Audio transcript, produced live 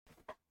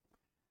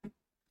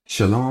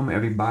Shalom,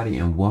 everybody,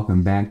 and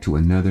welcome back to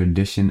another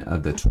edition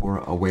of the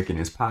Torah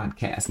Awakenings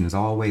podcast. And as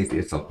always,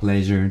 it's a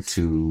pleasure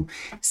to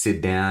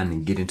sit down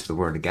and get into the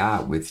Word of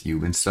God with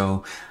you. And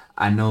so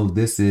I know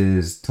this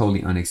is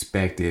totally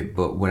unexpected,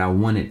 but what I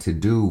wanted to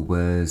do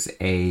was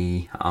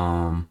since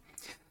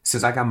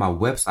I got my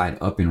website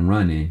up and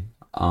running,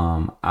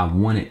 I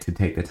wanted to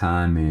take the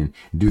time and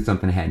do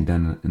something I hadn't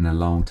done in a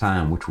long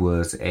time, which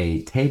was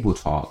a table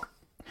talk.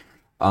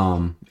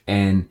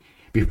 And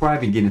before I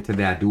even get into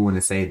that, I do want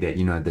to say that,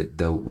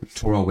 the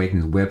Torah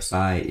Awakenings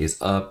website is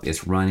up,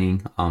 it's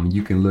running.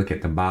 You can look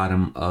at the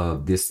bottom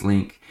of this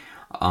link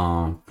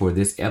for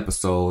this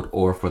episode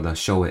or for the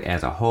show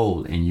as a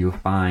whole, and you'll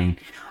find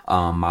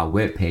my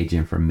webpage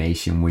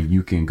information where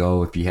you can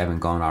go if you haven't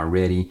gone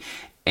already,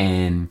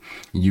 and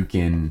you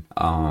can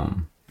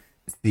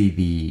see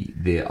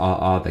the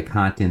all the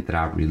content that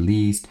I've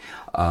released.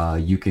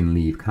 You can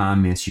leave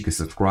comments, you can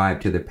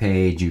subscribe to the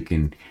page, you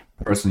can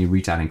personally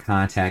reach out and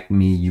contact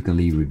me, you can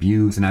leave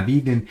reviews, and I've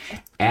even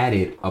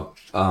added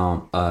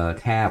a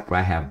tab where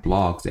I have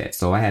blogs at.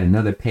 So I had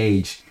another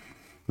page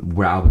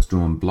where I was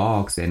doing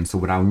blogs at, and so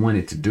what I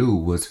wanted to do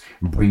was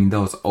bring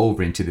those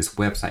over into this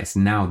website. So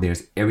now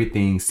there's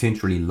everything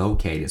centrally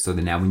located, so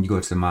that now when you go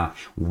to my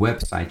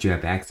website, you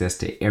have access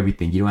to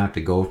everything. You don't have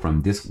to go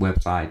from this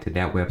website to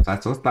that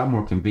website, so it's a lot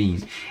more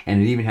convenient.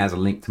 And it even has a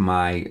link to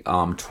my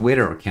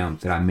Twitter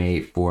account that I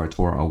made for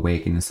Torah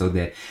Awakening, so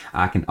that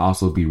I can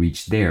also be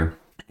reached there.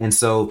 And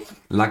so,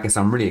 like I said,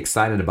 I'm really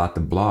excited about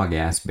the blog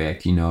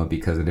aspect,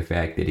 because of the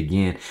fact that,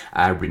 again,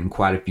 I've written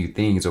quite a few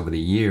things over the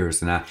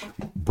years, and I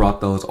brought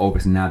those over.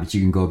 So now that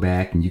you can go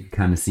back and you can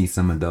kind of see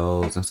some of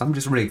those. And so I'm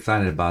just really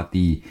excited about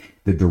the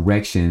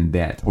direction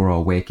that Torah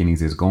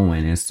Awakenings is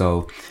going. And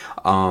so,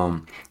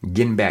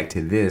 getting back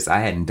to this, I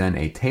hadn't done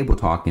a table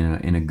talk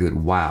in a good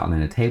while.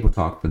 And a table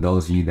talk, for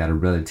those of you that are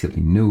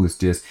relatively new,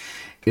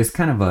 it's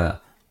kind of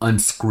a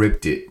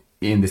unscripted,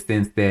 in the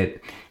sense that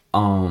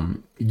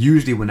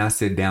usually when I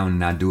sit down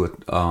and I do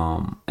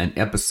an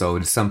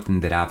episode, it's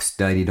something that I've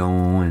studied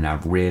on, and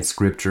I've read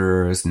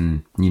scriptures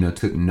and,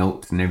 took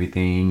notes and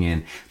everything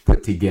and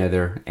put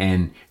together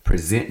and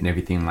present and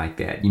everything like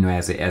that,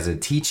 as a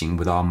teaching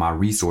with all my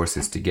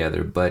resources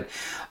together. But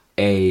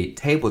a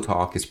table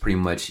talk is pretty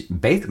much,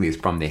 basically, it's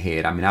from the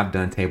head. I mean, I've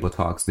done table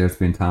talks. There's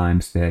been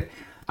times that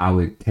I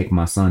would take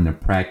my son to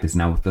practice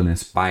and I would feel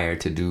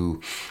inspired to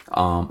do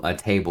a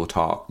table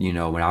talk, when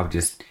I would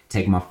just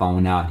take my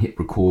phone out, hit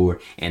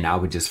record, and I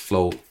would just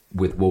flow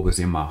with what was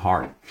in my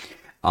heart.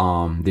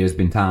 There's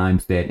been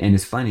times that, and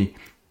it's funny,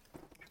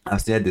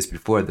 I've said this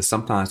before, that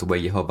sometimes the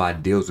way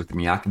Yehovah deals with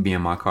me, I could be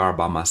in my car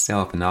by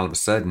myself, and all of a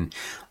sudden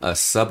a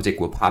subject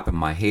will pop in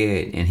my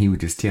head, and he would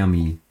just tell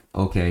me,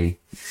 okay,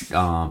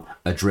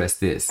 address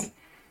this.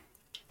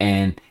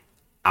 And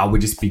I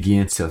would just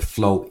begin to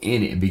flow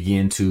in it,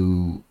 begin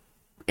to,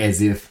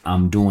 as if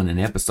I'm doing an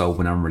episode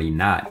when I'm really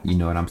not, you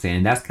know what I'm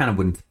saying? That's kind of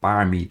what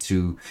inspired me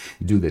to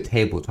do the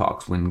table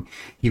talks, when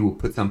he would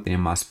put something in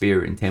my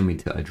spirit and tell me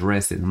to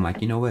address it. I'm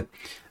like, you know what?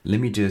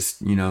 Let me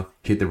just,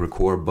 hit the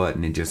record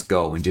button and just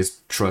go and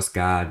just trust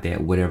God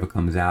that whatever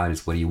comes out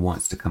is what he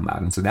wants to come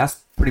out. And so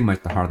that's pretty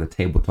much the heart of the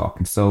table talk.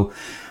 And so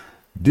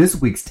this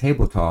week's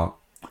table talk,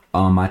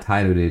 I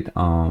titled it,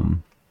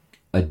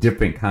 A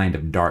Different Kind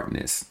of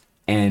Darkness.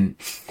 And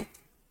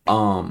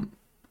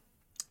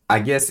I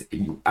guess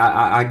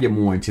I get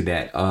more into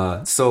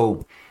that.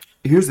 So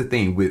here's the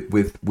thing with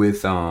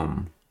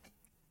the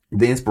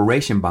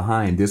inspiration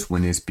behind this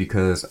one is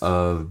because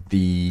of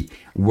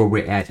where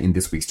we're at in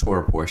this week's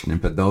Torah portion.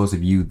 And for those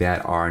of you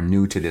that are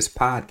new to this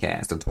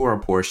podcast, the Torah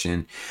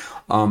portion,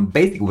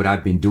 basically what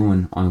I've been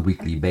doing on a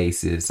weekly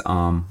basis,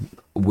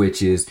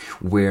 which is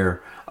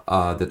where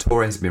the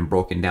Torah has been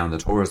broken down. The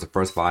Torah is the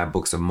first 5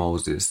 books of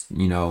Moses,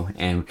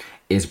 and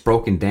it's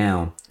broken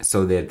down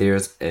so that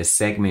there's a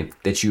segment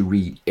that you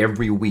read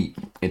every week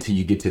until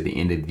you get to the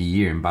end of the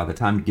year. And by the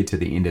time you get to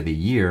the end of the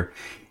year,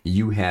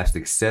 you have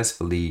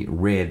successfully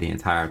read the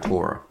entire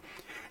Torah.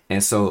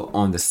 And so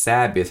on the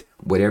Sabbath,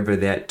 whatever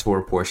that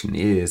Torah portion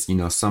is,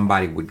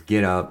 somebody would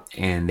get up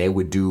and they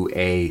would do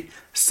a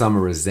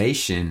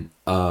summarization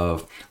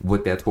of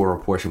what that Torah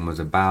portion was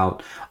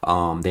about.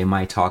 They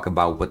might talk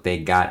about what they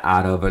got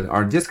out of it,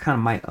 or just kind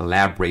of might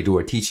elaborate, do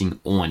a teaching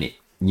on it.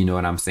 You know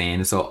what I'm saying?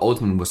 And so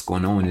ultimately what's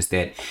going on is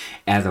that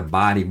as a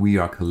body, we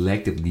are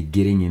collectively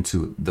getting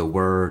into the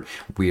word.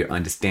 We are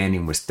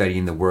understanding, we're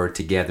studying the word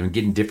together and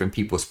getting different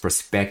people's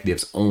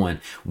perspectives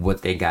on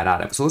what they got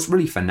out of it. So it's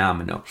really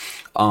phenomenal.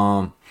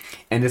 And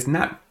it's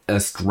not a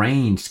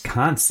strange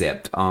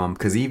concept,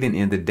 because even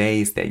in the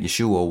days that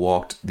Yeshua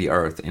walked the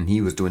earth and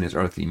he was doing his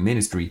earthly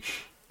ministry,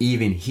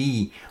 even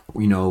he,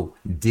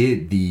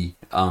 did the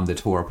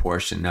Torah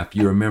portion. Now, if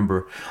you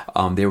remember,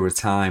 there were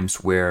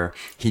times where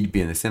he'd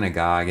be in the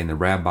synagogue and the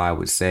rabbi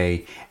would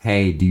say,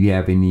 hey, do you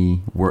have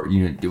any work?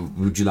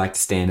 Would you like to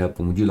stand up,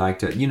 and would you like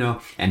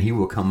to, and he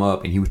would come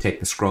up and he would take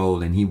the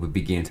scroll and he would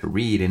begin to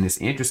read. And it's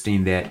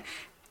interesting that,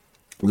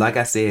 like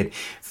I said,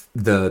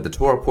 the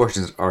Torah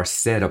portions are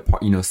set up,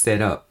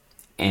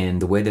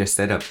 and the way they're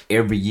set up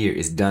every year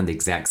is done the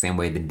exact same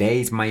way. The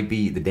days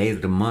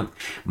of the month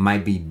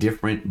might be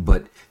different,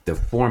 but the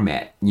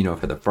format,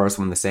 for the first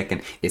one, the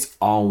second, it's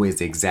always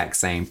the exact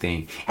same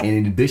thing. And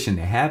in addition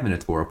to having a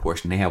Torah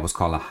portion, they have what's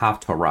called a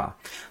Haftarah.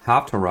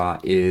 Haftarah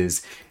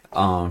is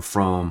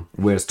from,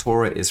 whereas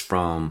Torah is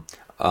from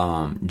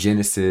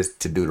Genesis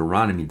to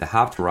Deuteronomy, the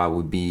Haftarah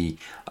would be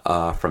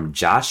from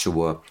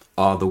Joshua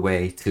all the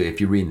way to, if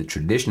you're reading the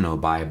traditional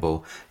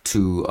Bible,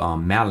 to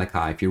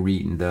Malachi. If you're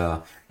reading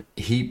the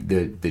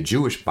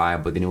Jewish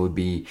Bible, then it would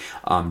be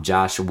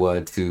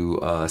Joshua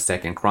to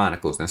Second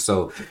Chronicles. And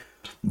so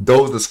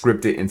those are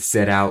scripted and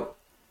set out,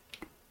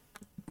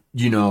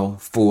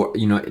 for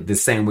the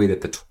same way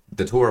that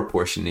the Torah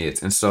portion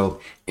is. And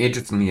so,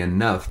 interestingly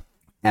enough,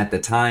 at the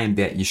time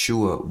that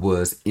Yeshua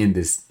was in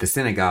the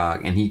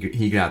synagogue and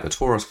he got the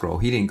Torah scroll,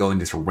 he didn't go and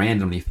just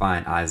randomly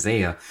find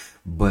Isaiah,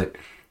 but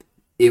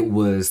it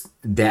was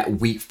that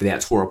week for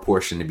that Torah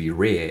portion to be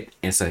read.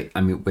 And so,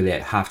 for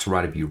that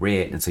Haftarah to be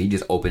read. And so he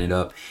just opened it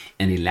up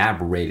and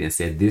elaborated and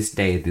said, this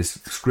day, this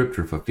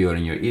scripture fulfilled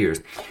in your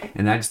ears.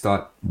 And I just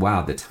thought,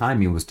 wow, the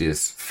timing was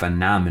just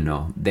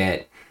phenomenal,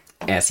 that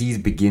as he's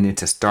beginning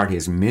to start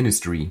his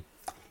ministry,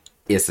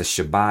 it's a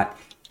Shabbat.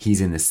 He's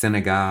in the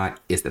synagogue.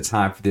 It's the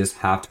time for this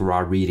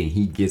Haftarah reading.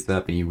 He gets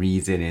up and he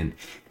reads it. And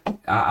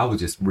I was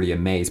just really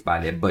amazed by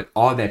that. But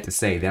all that to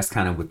say, that's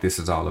kind of what this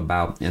is all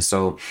about. And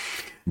so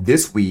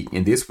this week,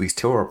 in this week's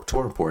Torah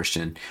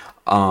portion,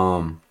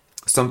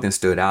 something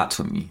stood out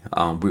to me.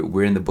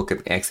 We're in the book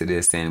of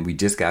Exodus, and we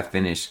just got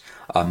finished.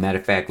 Matter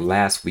of fact,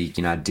 last week,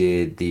 I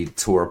did the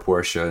Torah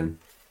portion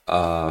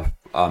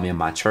in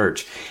my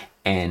church.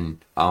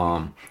 And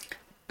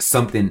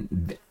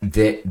something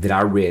that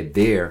I read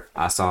there,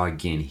 I saw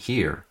again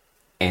here,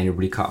 and it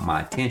really caught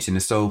my attention.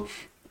 And so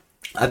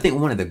I think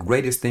one of the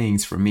greatest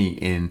things for me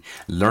in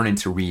learning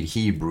to read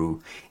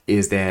Hebrew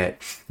is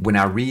that when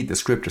I read the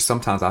scripture,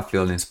 sometimes I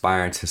feel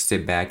inspired to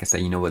sit back and say,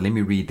 you know what, let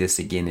me read this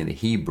again in the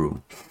Hebrew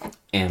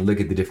and look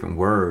at the different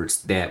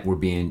words that were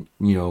being,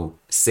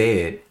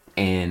 said,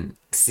 and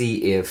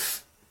see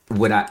if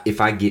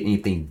I get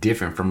anything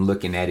different from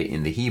looking at it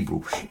in the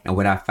Hebrew. And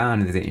what I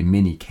found is that in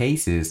many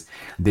cases,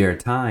 there are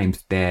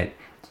times that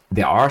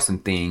there are some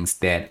things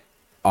that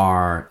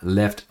are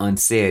left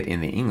unsaid in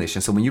the English.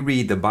 And so when you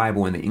read the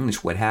Bible in the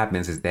English, what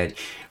happens is that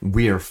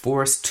we are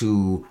forced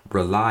to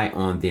rely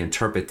on the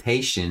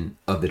interpretation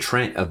of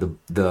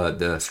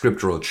the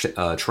scriptural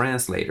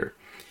translator.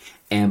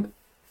 And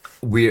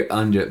we're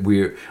under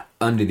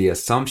the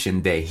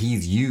assumption that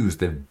he's used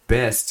the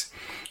best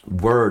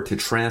word to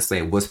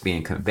translate what's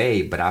being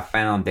conveyed. But I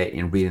found that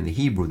in reading the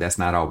Hebrew, that's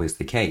not always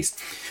the case.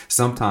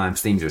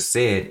 Sometimes things are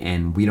said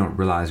and we don't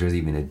realize there's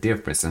even a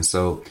difference. And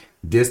so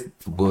this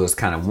was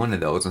kind of one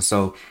of those. And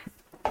so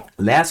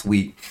last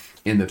week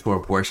in the Torah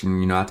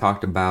portion, I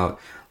talked about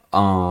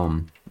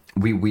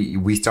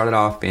we started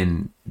off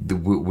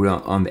we're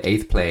on the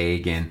 8th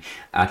plague, and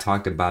I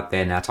talked about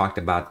that, and I talked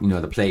about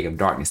the plague of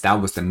darkness. That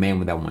was the main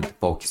one that I wanted to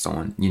focus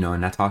on,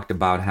 and I talked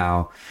about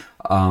how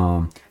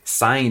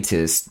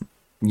scientists,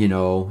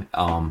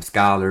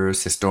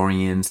 scholars,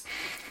 historians,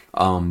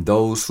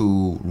 those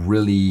who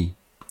really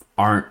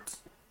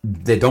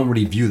they don't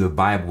really view the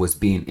Bible as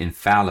being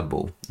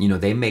infallible.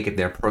 They make it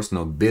their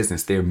personal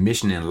business, their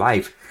mission in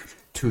life,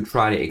 to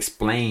try to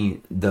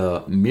explain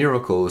the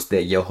miracles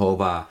that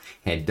Jehovah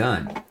had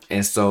done.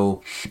 And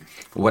so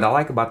what I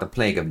like about the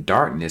plague of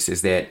darkness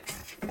is that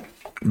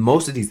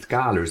most of these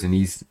scholars and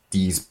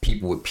these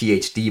people with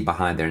PhD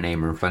behind their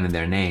name or in front of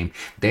their name,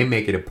 they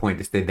make it a point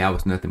to say that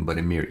was nothing but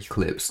a mere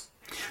eclipse.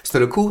 So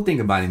the cool thing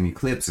about an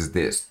eclipse is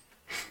this: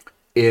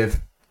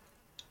 if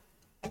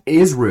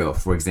Israel,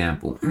 for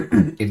example,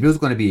 if it was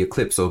going to be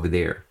eclipse over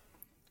there,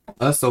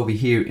 us over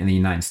here in the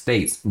United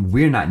States,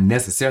 we're not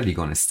necessarily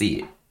going to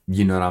see it.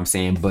 You know what I'm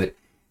saying? But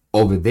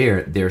over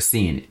there, they're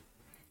seeing it.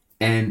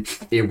 And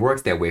it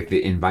works that way.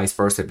 And vice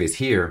versa, if it's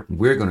here,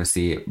 we're going to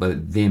see it.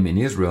 But them in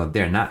Israel,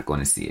 they're not going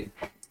to see it.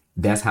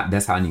 That's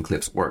how an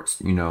eclipse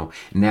works.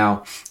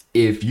 Now,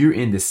 if you're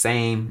in the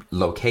same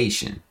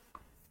location,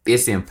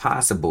 it's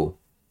impossible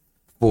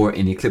for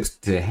an eclipse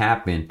to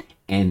happen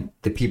and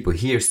the people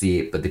here see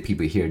it, but the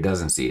people here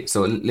doesn't see it.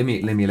 So let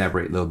me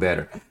elaborate a little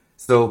better.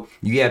 So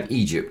you have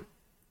Egypt,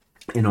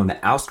 and on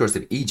the outskirts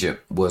of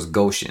Egypt was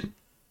Goshen.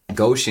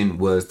 Goshen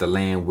was the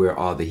land where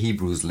all the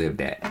Hebrews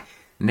lived at.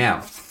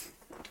 Now,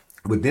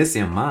 with this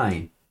in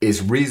mind,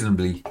 it's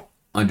reasonably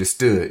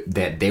understood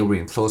that they were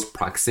in close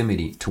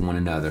proximity to one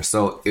another.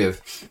 So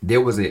if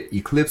there was an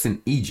eclipse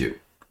in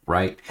Egypt,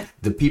 right,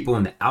 the people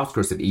in the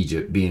outskirts of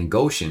Egypt, being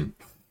Goshen,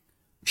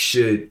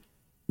 should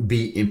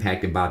be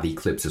impacted by the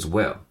eclipse as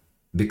well,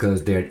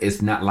 because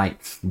it's not like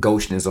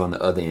Goshen is on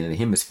the other end of the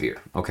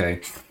hemisphere.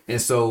 Okay.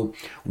 And so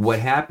what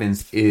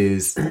happens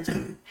is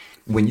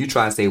when you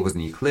try to say it was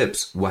an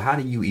eclipse, well, how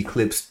do you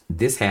eclipse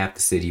this half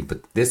the city,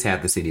 but this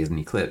half the city isn't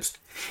eclipsed?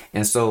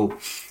 And so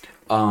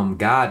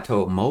God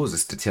told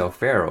Moses to tell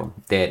Pharaoh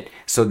that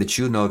so that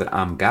you know that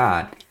I'm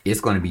God, it's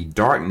going to be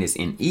darkness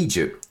in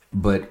Egypt,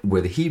 but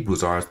where the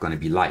Hebrews are, it's going to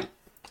be light.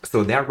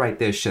 So that right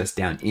there shuts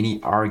down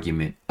any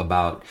argument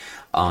about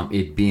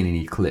it being an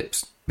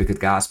eclipse. Because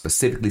God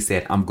specifically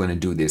said, I'm going to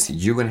do this.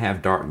 You're going to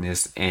have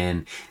darkness,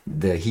 and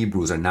the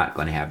Hebrews are not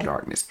going to have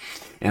darkness.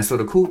 And so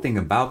the cool thing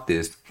about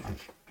this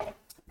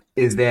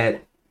is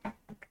that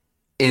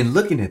in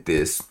looking at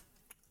this,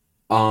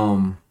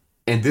 and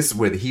this is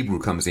where the Hebrew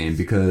comes in,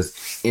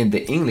 because in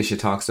the English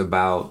it talks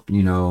about,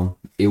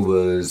 it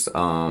was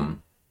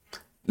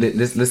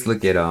let's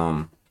look at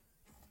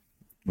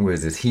where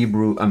is this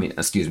Hebrew? I mean,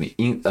 excuse me,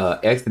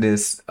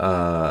 Exodus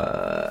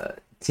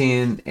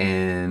 10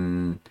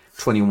 and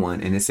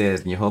 21, and it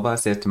says, Jehovah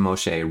says to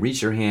Moshe,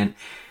 reach your hand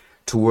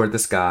toward the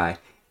sky,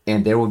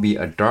 and there will be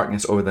a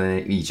darkness over the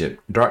land of Egypt,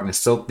 darkness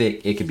so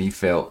thick it can be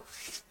felt.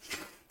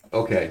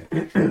 Okay,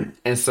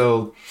 and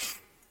so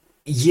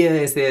yeah,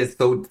 it says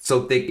so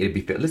thick it'd be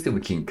felt. Let's see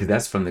what King, because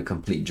that's from the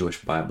Complete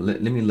Jewish Bible.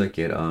 Let me look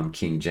at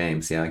King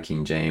James. See how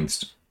King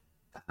James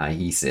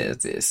he says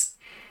this.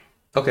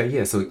 Okay,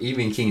 yeah. So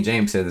even King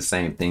James says the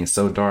same thing.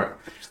 So dark,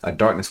 a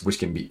darkness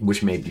which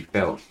may be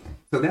felt.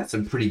 So that's a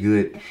pretty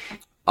good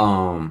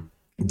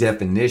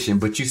definition.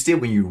 But you still,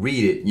 when you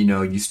read it,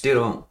 you still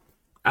don't.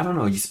 I don't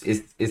know.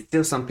 It's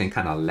still something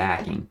kind of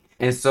lacking.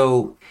 And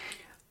so,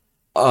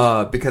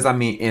 because I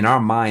mean, in our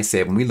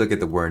mindset, when we look at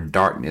the word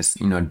darkness,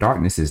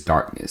 darkness is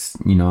darkness.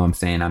 You know what I'm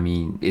saying? I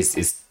mean,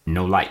 it's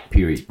no light.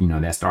 Period.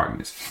 That's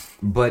darkness.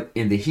 But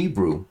in the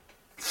Hebrew,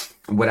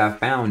 what I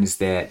found is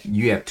that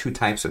you have two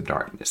types of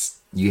darkness.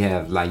 You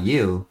have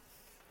layil,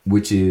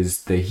 which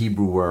is the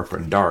Hebrew word for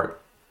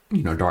dark,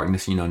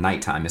 darkness,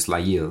 nighttime, it's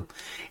layil.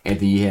 And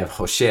then you have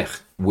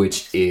hoshech,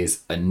 which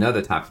is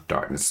another type of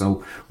darkness.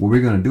 So what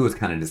we're going to do is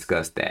kind of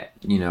discuss that,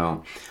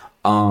 and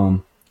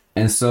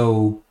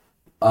so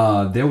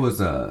there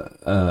was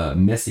a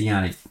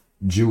Messianic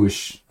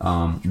Jewish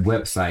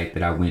website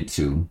that I went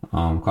to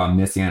called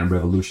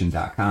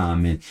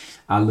MessianicRevolution.com, and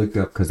I looked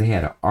up because they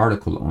had an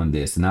article on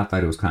this, and I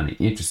thought it was kind of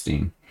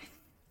interesting.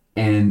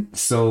 And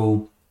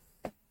so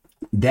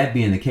that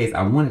being the case,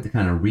 I wanted to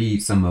kind of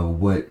read some of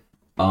what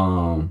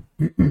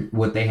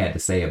they had to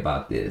say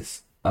about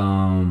this.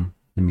 Let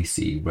me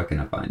see, where can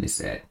I find this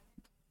at?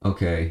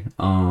 Okay.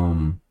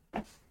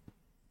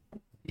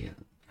 Yeah.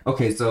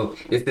 Okay, so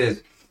it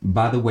says,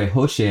 by the way,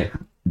 Hoshech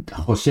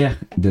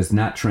does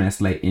not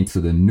translate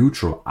into the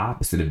neutral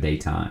opposite of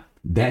daytime.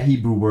 That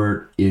Hebrew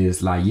word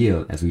is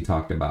layil, as we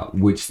talked about,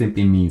 which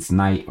simply means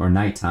night or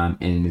nighttime,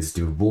 and is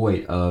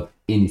devoid of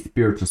any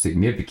spiritual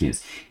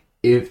significance.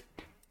 If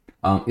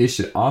it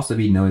should also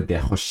be noted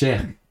that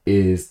Hoshech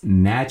is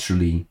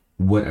naturally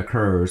what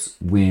occurs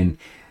when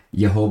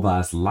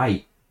Jehovah's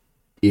light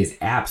is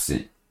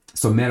absent.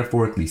 So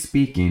metaphorically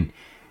speaking,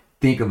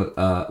 think of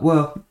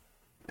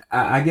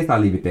I guess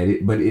I'll leave it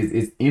at but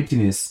it's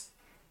emptiness,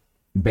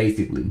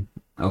 basically.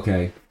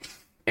 Okay.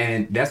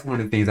 And that's one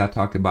of the things I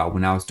talked about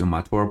when I was doing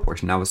my Torah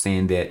portion. I was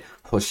saying that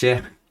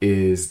Hoshech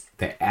is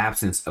the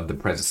absence of the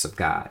presence of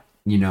God,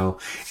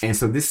 And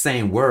so this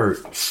same word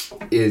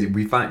is,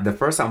 we find the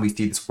first time we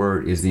see this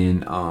word is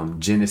in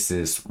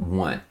Genesis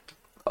 1,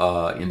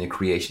 in the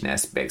creation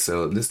aspect.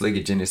 So let's look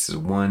at Genesis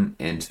 1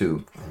 and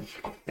 2.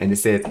 And it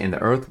says, and the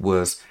earth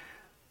was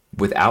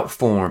without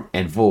form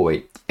and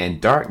void,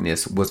 and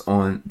darkness was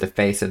on the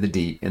face of the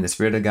deep, and the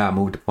Spirit of God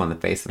moved upon the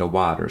face of the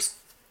waters.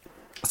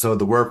 So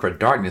the word for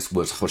darkness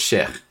was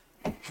Hoshech.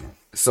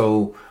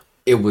 So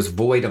it was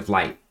void of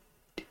light,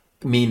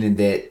 meaning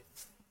that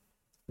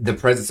the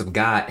presence of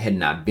God had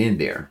not been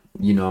there.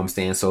 You know what I'm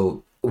saying?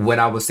 So what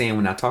I was saying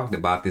when I talked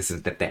about this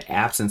is that the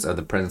absence of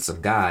the presence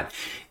of God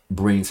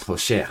brings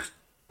Hoshech.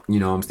 You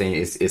know what I'm saying?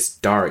 It's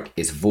dark,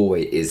 it's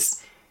void,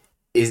 it's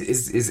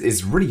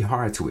really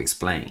hard to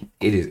explain.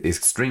 It is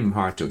extremely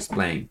hard to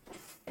explain.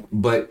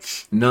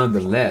 But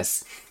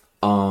nonetheless,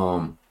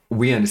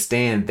 we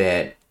understand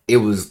that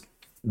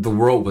the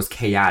world was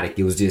chaotic.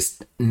 It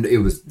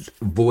was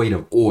void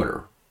of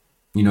order,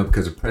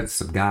 because the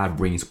presence of God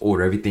brings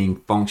order. Everything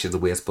functions the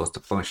way it's supposed to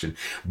function.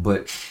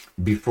 But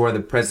before the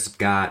presence of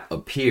God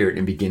appeared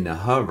and began to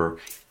hover,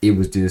 it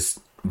was just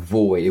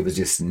void. It was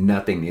just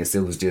nothingness.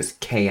 It was just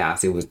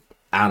chaos. It was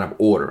out of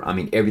order. I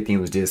mean,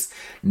 everything was just,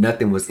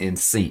 nothing was in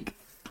sync.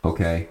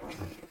 Okay.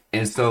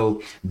 And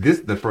so this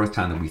is the first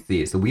time that we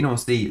see it. So we don't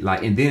see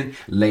like, and then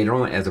later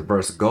on as the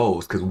verse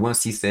goes, because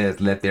once he says,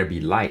 let there be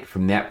light,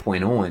 from that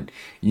point on,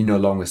 you no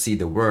longer see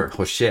the word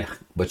Hoshech,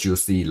 but you'll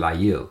see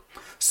layil.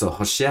 So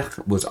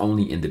Hoshech was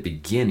only in the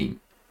beginning.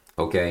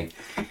 Okay.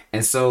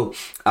 And so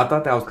I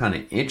thought that was kind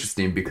of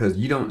interesting, because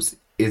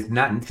it's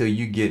not until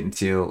you get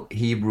into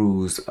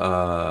Hebrews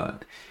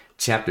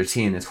chapter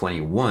 10 and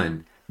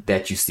 21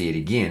 that you see it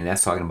again. And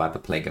that's talking about the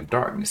plague of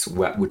darkness,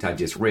 which I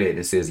just read.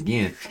 It says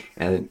again,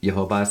 and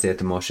Jehovah said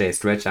to Moshe,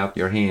 stretch out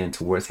your hand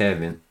towards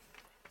heaven,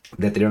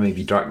 that there may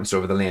be darkness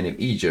over the land of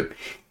Egypt,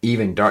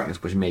 even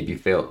darkness which may be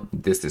felt.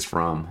 This is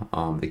from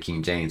the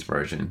King James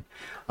Version.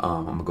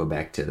 I'm going to go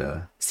back to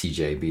the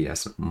CJB.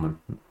 That's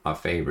my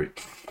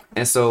favorite.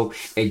 And so,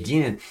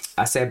 again,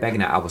 I sat back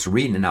and I was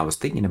reading and I was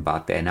thinking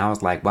about that. And I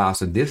was like, wow,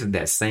 so this is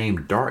that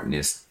same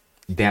darkness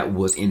that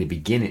was in the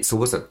beginning.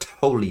 So it's a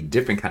totally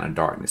different kind of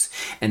darkness.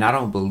 And I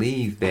don't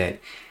believe that,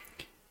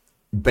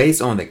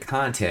 based on the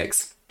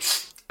context,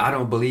 I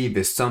don't believe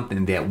it's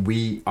something that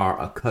we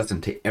are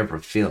accustomed to ever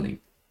feeling,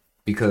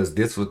 because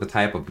this was the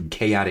type of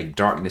chaotic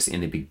darkness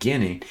in the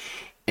beginning.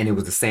 And it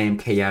was the same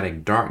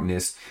chaotic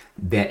darkness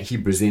that he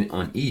presented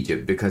on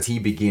Egypt, because he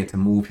began to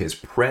move his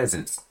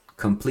presence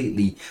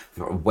completely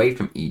away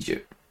from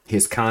Egypt.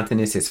 His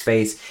countenance, his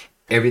face,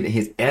 everything,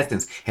 his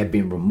essence had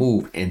been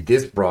removed, and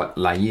this brought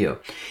Lael.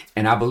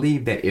 And I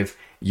believe that if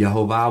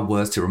Jehovah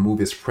was to remove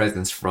his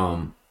presence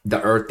from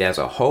the earth as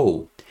a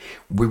whole,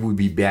 we would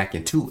be back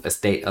into a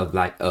state of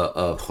like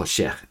of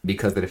Hoshech,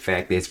 because of the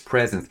fact that his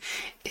presence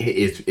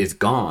is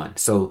gone.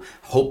 So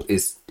hope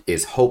is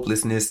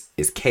hopelessness,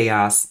 is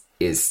chaos,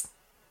 is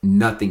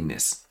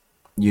nothingness,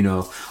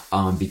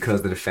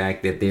 because of the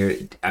fact that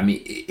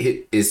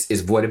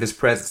it's void of his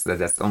presence.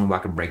 That's the only way I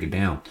can break it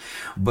down.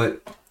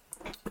 But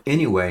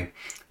anyway,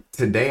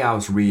 today I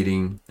was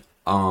reading,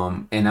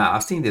 and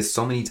I've seen this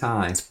so many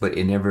times, but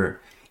it never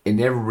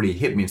really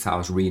hit me until I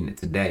was reading it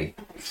today.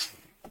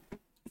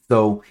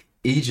 So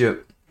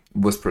Egypt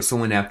was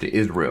pursuing after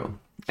Israel,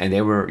 and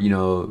they were,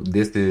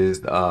 this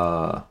is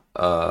the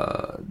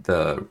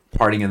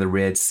parting of the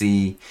Red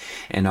Sea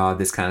and all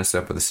this kind of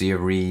stuff, for the Sea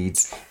of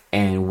Reeds.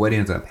 And what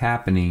ends up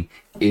happening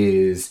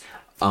is,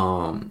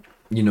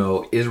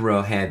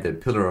 Israel had the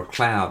pillar of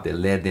cloud that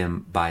led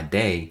them by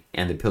day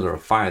and the pillar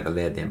of fire that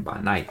led them by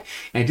night.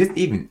 And just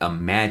even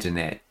imagine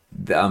that.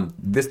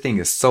 This thing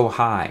is so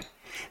high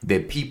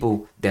that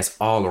people that's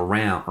all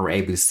around are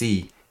able to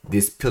see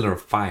this pillar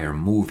of fire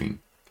moving.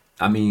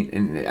 I mean,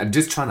 and I'm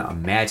just trying to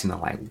imagine it,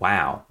 like,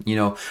 wow.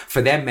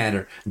 For that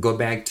matter, go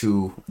back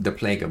to the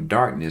plague of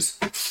darkness.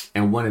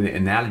 And one of the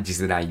analogies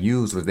that I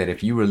used was that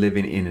if you were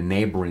living in a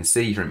neighboring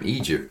city from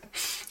Egypt,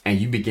 and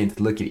you begin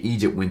to look at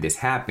Egypt when this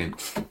happened,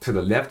 to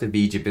the left of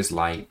Egypt is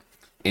light,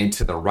 and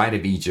to the right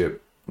of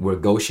Egypt, where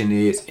Goshen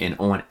is and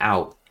on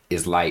out,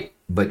 is light.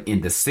 But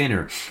in the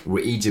center,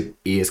 where Egypt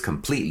is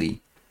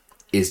completely,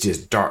 is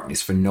just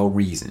darkness for no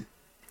reason.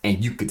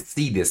 And you could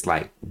see this,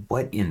 like,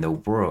 what in the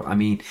world? I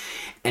mean,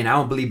 and I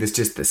don't believe it's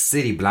just the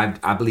city, but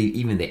I believe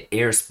even the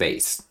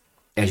airspace,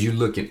 as you're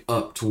looking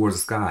up towards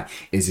the sky,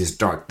 is just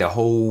dark. The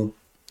whole,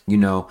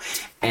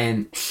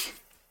 and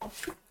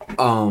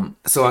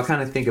so I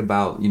kind of think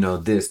about,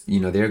 this,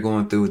 they're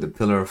going through, the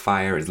pillar of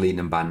fire is leading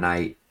them by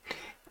night,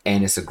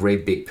 and it's a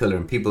great big pillar,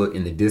 and people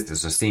in the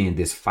distance are seeing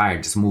this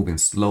fire just moving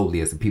slowly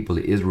as the people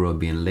of Israel are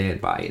being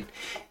led by it.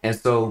 And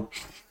so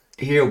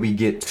here we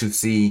get to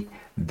see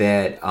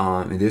that,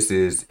 and this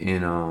is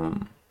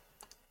in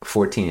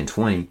 14 and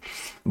 20,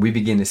 we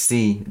begin to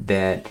see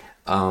that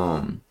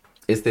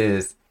it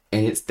says,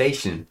 and its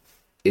station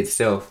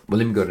itself, well,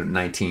 let me go to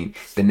 19.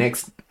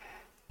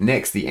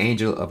 Next, the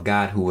angel of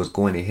God who was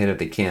going ahead of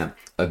the camp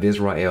of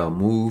Israel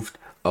moved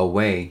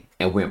away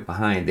and went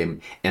behind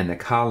them, and the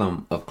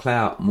column of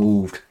cloud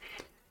moved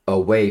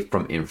away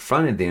from in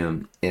front of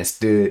them and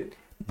stood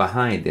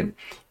behind them.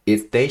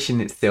 It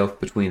stationed itself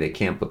between the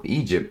camp of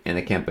Egypt and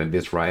the camp of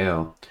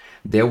Israel.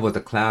 There was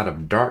a cloud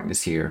of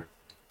darkness here,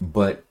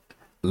 but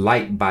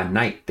light by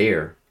night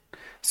there,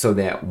 so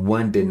that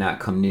one did not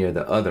come near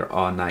the other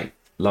all night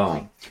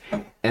long.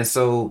 And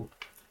so,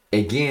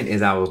 again,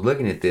 as I was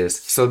looking at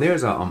this, so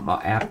there's a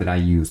app that I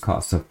use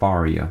called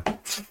Safaria.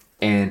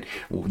 And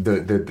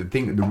the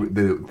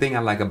thing I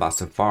like about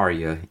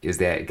Safaria is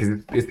that, because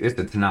it's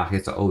the Tanakh,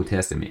 it's the Old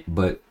Testament,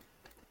 but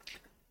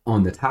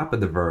on the top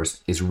of the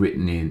verse is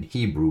written in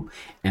Hebrew,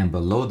 and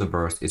below the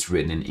verse it's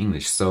written in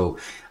English. So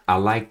I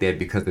like that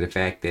because of the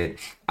fact that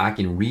I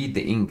can read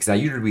the English, because I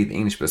usually read the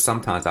English, but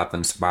sometimes I've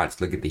been inspired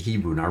to look at the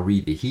Hebrew, and I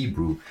read the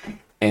Hebrew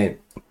and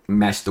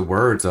match the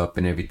words up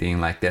and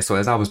everything like that. So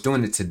as I was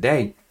doing it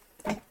today,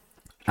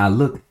 I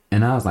looked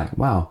and I was like,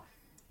 wow,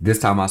 this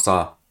time I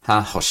saw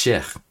Ha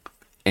Hoshech,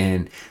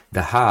 and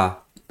the Ha,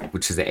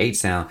 which is the H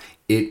sound,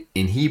 it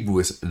in Hebrew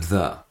is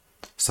the.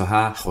 So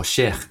Ha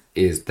Hoshech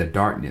is the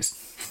darkness,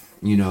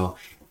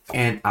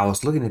 and I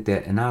was looking at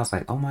that and I was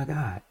like, oh my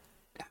God,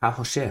 Ha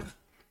Hoshech,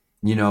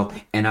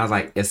 and I was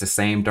like, it's the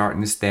same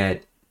darkness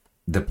that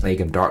the plague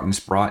of darkness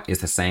brought.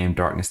 It's the same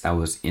darkness that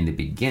was in the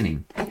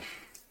beginning.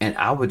 And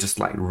I was just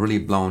like really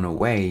blown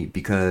away,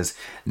 because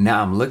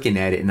now I'm looking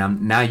at it,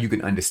 and now you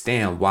can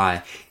understand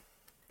why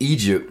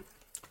Egypt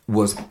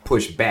was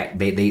pushed back.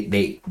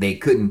 They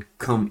couldn't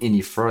come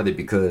any further,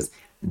 because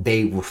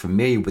they were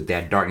familiar with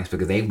that darkness,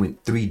 because they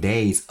went 3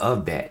 days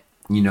of that,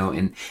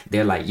 and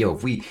they're like, yo,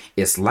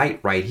 it's light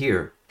right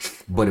here,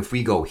 but if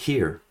we go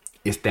here,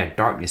 it's that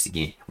darkness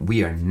again.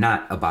 We are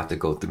not about to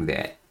go through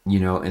that,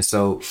 and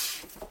so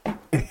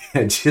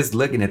just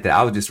looking at that,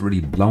 I was just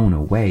really blown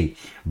away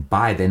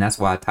by that. And that's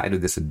why I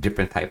titled this A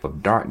Different Type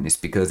of Darkness,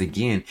 because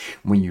again,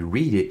 when you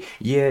read it,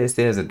 yeah, it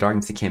says a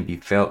darkness that can be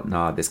felt and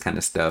all this kind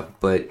of stuff,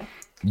 but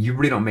you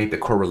really don't make the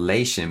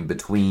correlation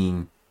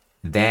between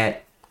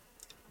that,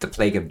 the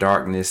plague of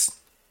darkness,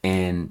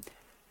 and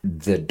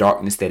the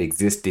darkness that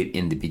existed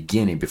in the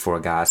beginning before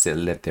God said,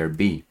 let there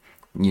be.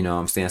 You know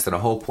what I'm saying? So the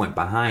whole point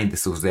behind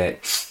this was that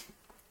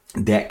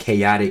that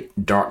chaotic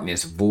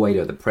darkness, void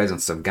of the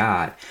presence of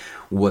God,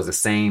 was the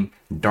same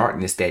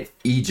darkness that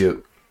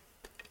Egypt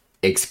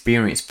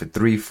experienced for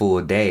 3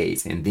 full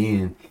days, and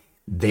then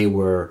they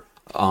were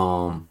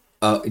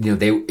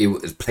it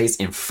was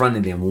placed in front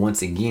of them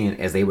once again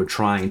as they were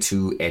trying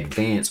to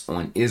advance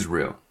on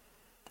Israel.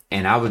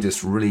 And I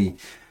was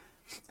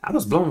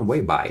blown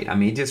away by it. I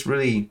mean, it just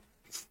really,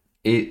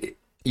 it,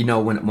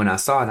 when I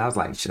saw it, I was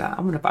like,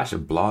 I wonder if I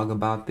should blog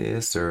about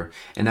this,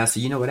 and I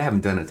said, you know what, I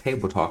haven't done a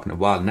table talk in a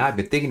while. And I've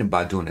been thinking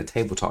about doing a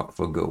table talk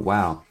for a good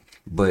while,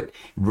 but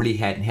really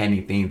hadn't had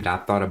anything that I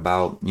thought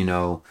about,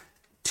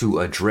 to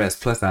address.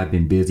 Plus, I've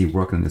been busy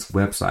working on this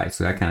website,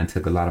 so that kind of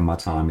took a lot of my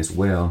time as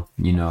well,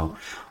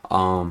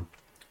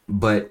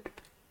 But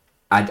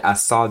I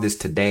saw this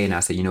today, and I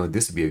said,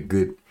 this would be a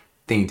good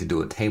thing to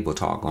do a table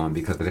talk on,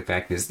 because of the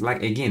fact is,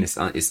 like, again, it's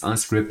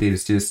unscripted.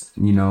 It's just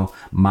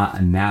my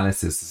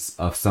analysis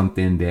of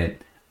something that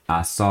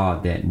I saw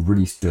that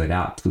really stood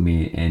out to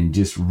me and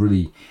just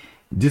really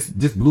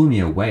just blew me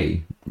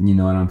away. You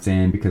know what I'm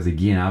saying? Because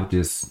again, I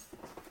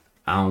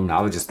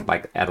was just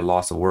like at a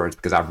loss of words,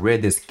 because I've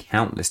read this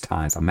countless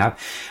times.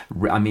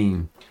 I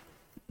mean,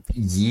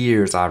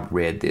 years I've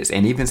read this,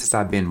 and even since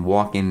I've been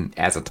walking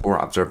as a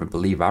Torah observant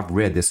believer, I've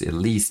read this at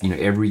least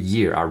every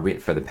year. I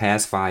read for the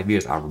past 5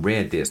 years. I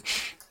read this,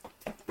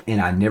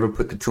 and I never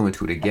put the two and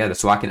two together.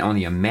 So I can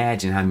only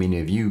imagine how many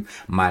of you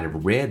might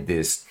have read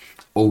this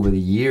over the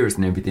years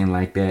and everything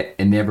like that,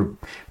 and never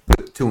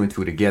put two and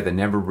two together,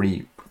 never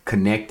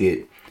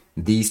reconnected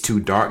these two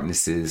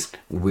darknesses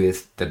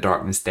with the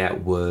darkness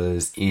that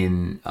was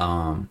in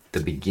the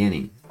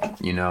beginning,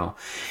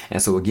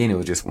 And so again, it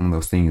was just one of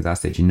those things. I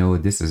said,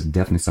 this is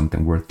definitely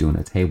something worth doing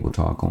a table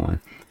talk on.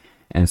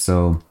 And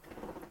so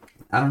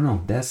I don't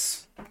know,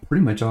 that's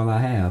pretty much all I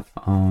have.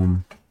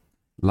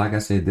 Like I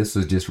said, this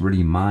was just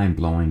really mind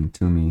blowing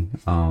to me.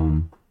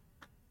 I'm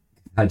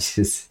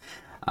just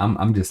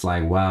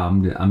like, wow,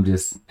 I'm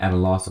just at a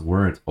loss of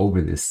words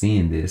over this,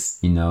 seeing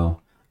this,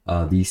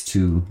 these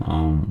two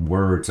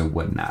words and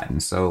whatnot.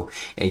 And so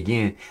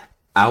again,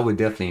 I would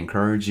definitely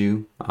encourage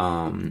you.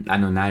 I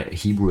know not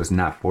Hebrew is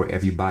not for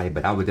everybody,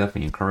 but I would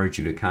definitely encourage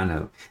you to kind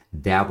of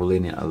dabble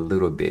in it a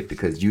little bit,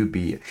 because you'd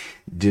be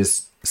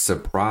just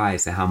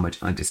surprised at how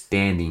much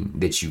understanding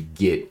that you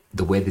get,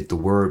 the way that the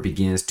word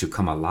begins to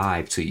come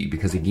alive to you.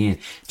 Because again,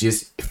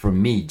 just for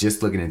me,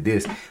 just looking at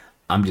this,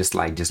 I'm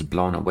just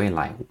blown away,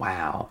 like,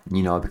 wow,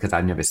 because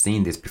I've never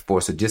seen this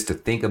before. So just to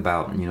think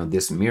about,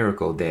 this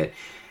miracle, that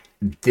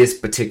this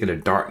particular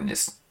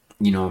darkness,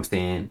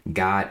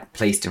 God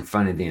placed in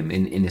front of them,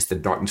 and it's the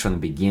darkness from the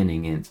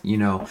beginning. And,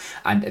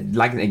 I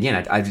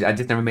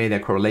just never made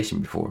that correlation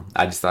before.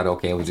 I just thought,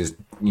 okay, it was just,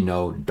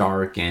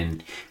 dark,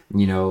 and,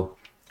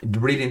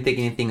 really didn't think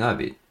anything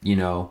of it,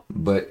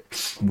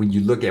 but when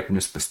you look at it from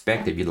this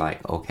perspective, you're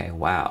like, okay,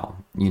 wow,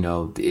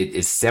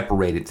 it's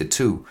separated the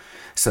two.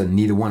 So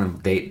neither one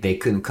of them, they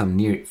couldn't come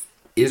near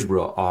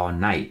Israel all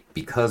night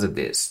because of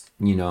this,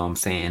 what I'm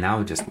saying? I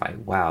was just like,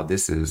 wow,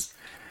 this is,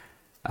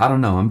 I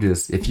don't know.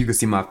 If you could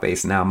see my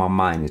face now, my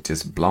mind is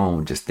just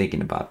blown just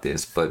thinking about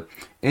this. But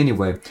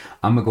anyway,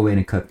 I'm going to go ahead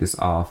and cut this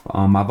off.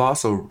 I've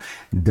also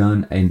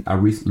I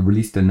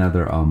released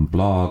another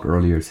blog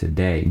earlier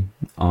today,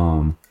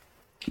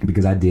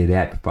 because I did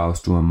that before I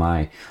was doing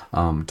my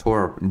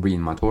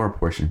reading my Torah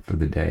portion for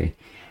the day.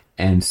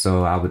 And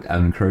so I would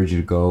encourage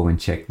you to go and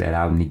check that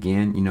out. And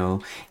again,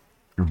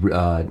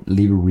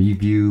 leave a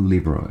review,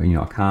 leave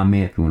a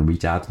comment. If you want to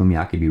reach out to me,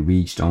 I can be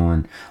reached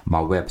on my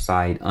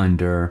website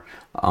under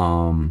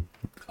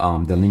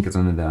the link is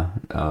under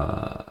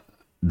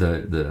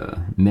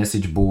the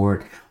message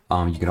board.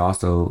 You can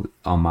also,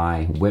 on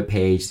my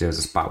webpage, there's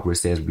a spot where it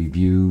says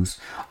reviews.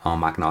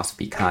 I can also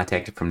be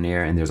contacted from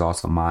there, and there's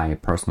also my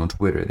personal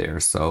Twitter there.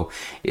 So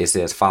it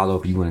says follow.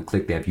 If you want to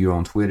click that, if you're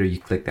on Twitter, you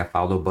click that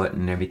follow button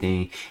and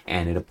everything,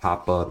 and it'll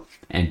pop up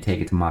and take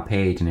it to my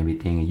page and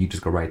everything, and you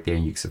just go right there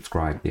and you can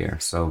subscribe there.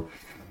 So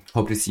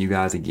hope to see you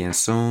guys again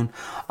soon.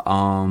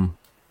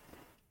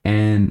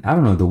 And I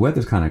don't know, the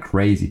weather's kind of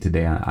crazy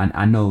today.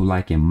 I know,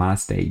 like in my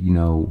state,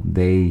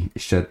 they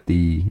shut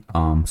the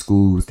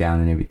schools down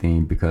and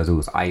everything because it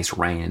was ice,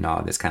 rain, and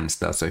all this kind of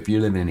stuff. So if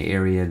you're living in an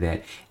area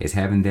that is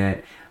having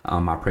that,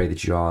 I pray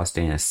that you're all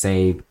staying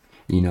safe,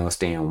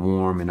 staying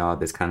warm and all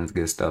this kind of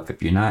good stuff.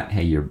 If you're not,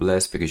 hey, you're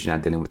blessed because you're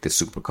not dealing with this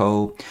super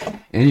cold.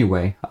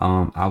 Anyway,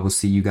 I will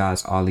see you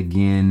guys all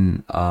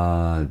again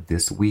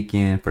this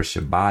weekend for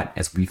Shabbat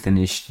as we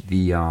finish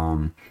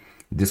the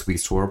this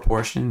week's Torah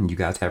portion. You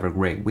guys have a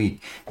great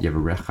week.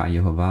 Yevarecha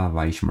Yehovah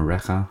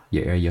vayishmerecha,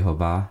 Ye'er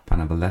Yehovah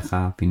panav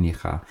alecha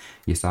v'nicha,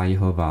 Yisa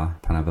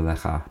Yehovah panav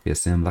alecha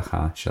v'yasem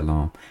lecha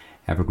shalom.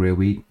 Have a great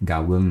week.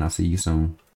 God willing, I'll see you soon.